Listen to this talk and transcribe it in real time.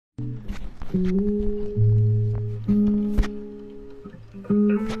Here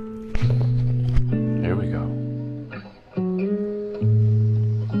we go.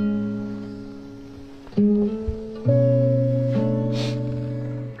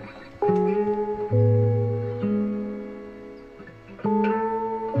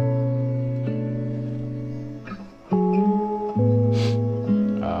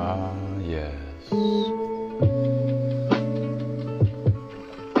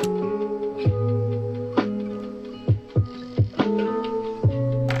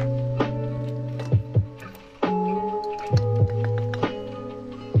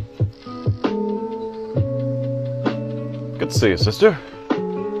 Good to see you, sister.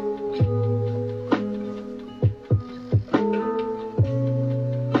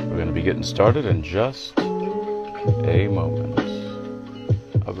 We're going to be getting started in just a moment.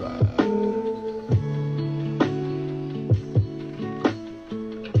 All right.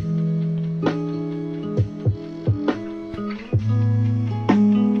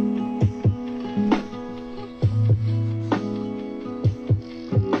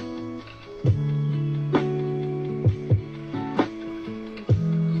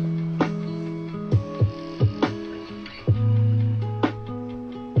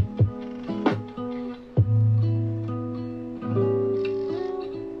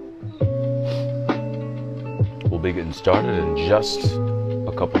 We'll be getting started in just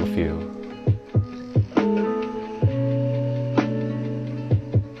a couple of few.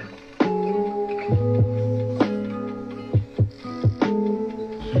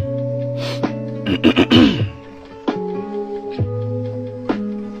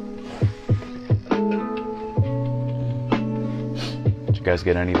 Did you guys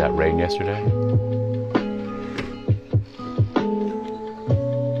get any of that rain yesterday?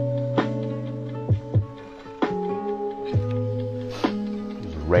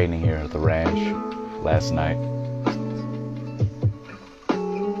 Raining here at the ranch last night.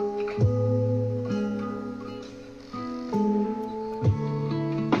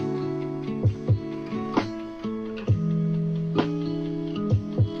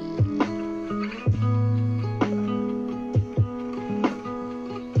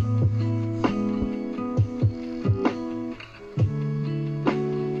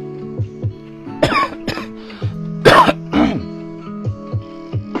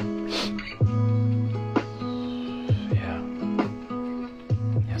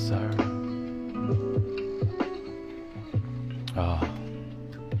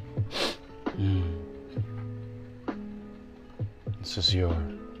 This is your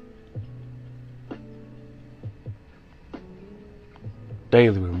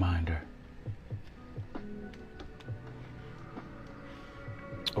daily reminder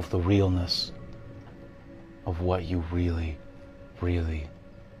of the realness of what you really, really,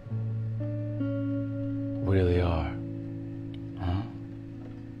 really are. Huh?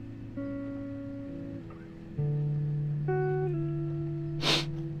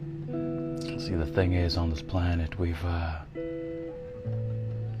 See, the thing is, on this planet, we've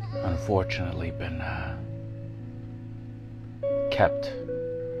unfortunately been kept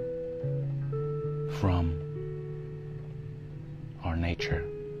from our nature.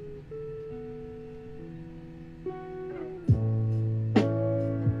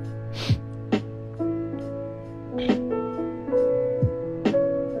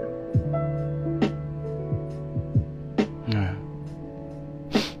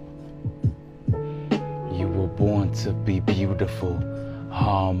 You were born to be beautiful,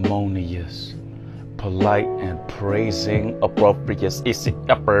 harmonious, polite, and praising appropriate. Is it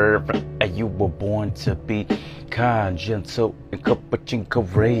perfect? You were born to be kind, gentle, and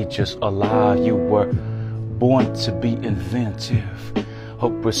courageous, alive. You were born to be inventive, a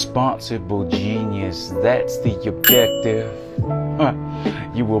responsible genius. That's the objective.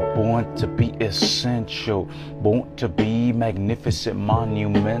 You were born to be essential, born to be magnificent,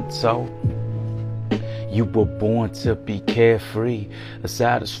 monumental. You were born to be carefree,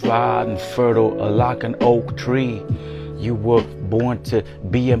 satisfied and fertile, like an oak tree. You were born to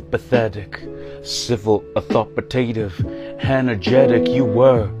be empathetic, civil, authoritative, energetic. You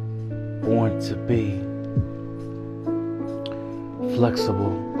were born to be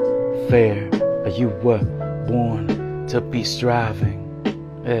flexible, fair. You were born to be striving,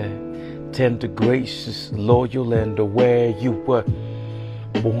 tender, gracious, loyal, and aware. You were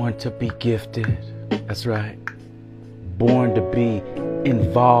born to be gifted. That's right. Born to be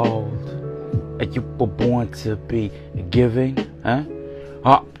involved. You were born to be giving,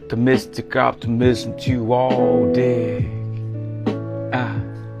 optimistic, optimism to all dig.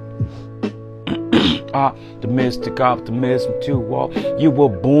 Optimistic optimism to all. You were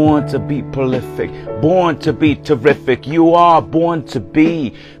born to be prolific, born to be terrific. You are born to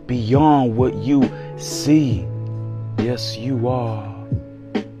be beyond what you see. Yes, you are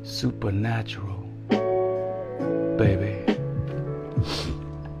supernatural, baby.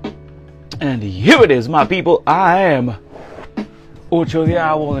 And here it is, my people. I am Ocho the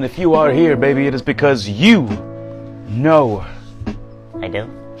Owl, and if you are here, baby, it is because you know. I do.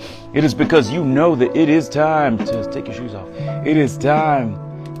 It is because you know that it is time to take your shoes off. It is time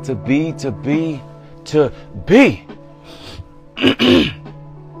to be.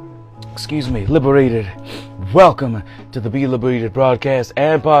 Excuse me, liberated. Welcome to the Be Liberated broadcast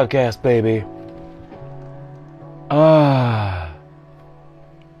and podcast, baby.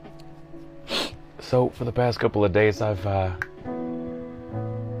 So for the past couple of days, I've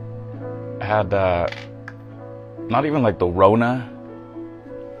had not even like the Rona,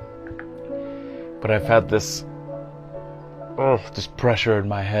 but I've had this just pressure in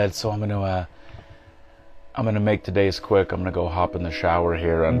my head. So I'm gonna make today's quick. I'm gonna go hop in the shower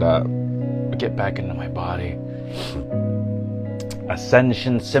here and get back into my body.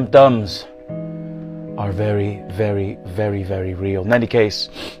 Ascension symptoms are very, very, very, very real. In any case,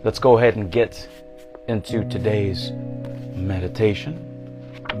 let's go ahead and get into today's meditation.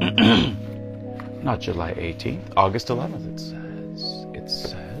 Not July 18th, August 11th.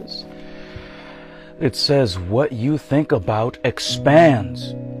 It says what you think about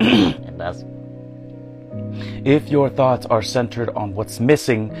expands. It does. If your thoughts are centered on what's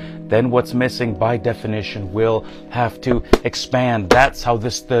missing, then what's missing by definition will have to expand. That's how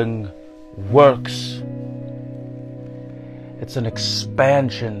this thing works. It's an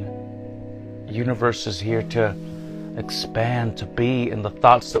expansion. The universe is here to expand, to be in the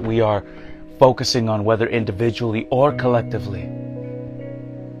thoughts that we are focusing on, whether individually or collectively.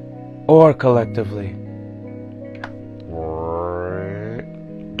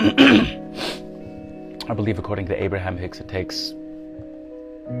 I believe according to Abraham Hicks it takes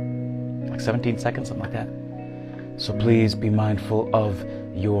like 17 seconds, something like that. So please be mindful of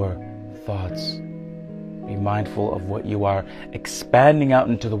your thoughts. Be mindful of what you are expanding out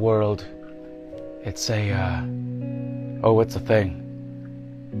into the world. It's a thing.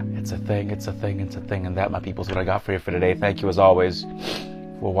 It's a thing. And that, my people, is what I got for you for today. Thank you as always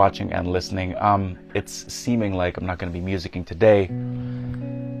for watching and listening. It's seeming like I'm not going to be musicking today.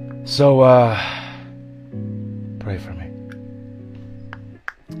 So, pray for me.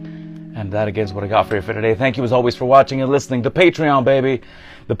 And that again is what I got for you for today. Thank you as always for watching and listening. The Patreon, baby.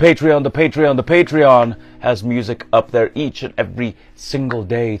 The Patreon has music up there each and every single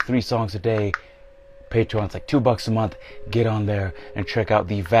day. 3 songs a day. Patreon's like $2 a month. Get on there and check out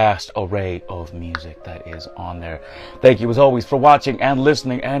the vast array of music that is on there. Thank you as always for watching and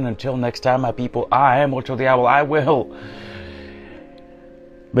listening. And until next time, my people, I am Ocho the Owl. I will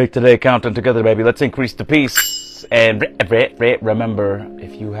make today count, and together, baby, let's increase the peace. And remember,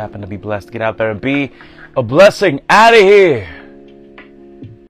 if you happen to be blessed, get out there and be a blessing. Out of here.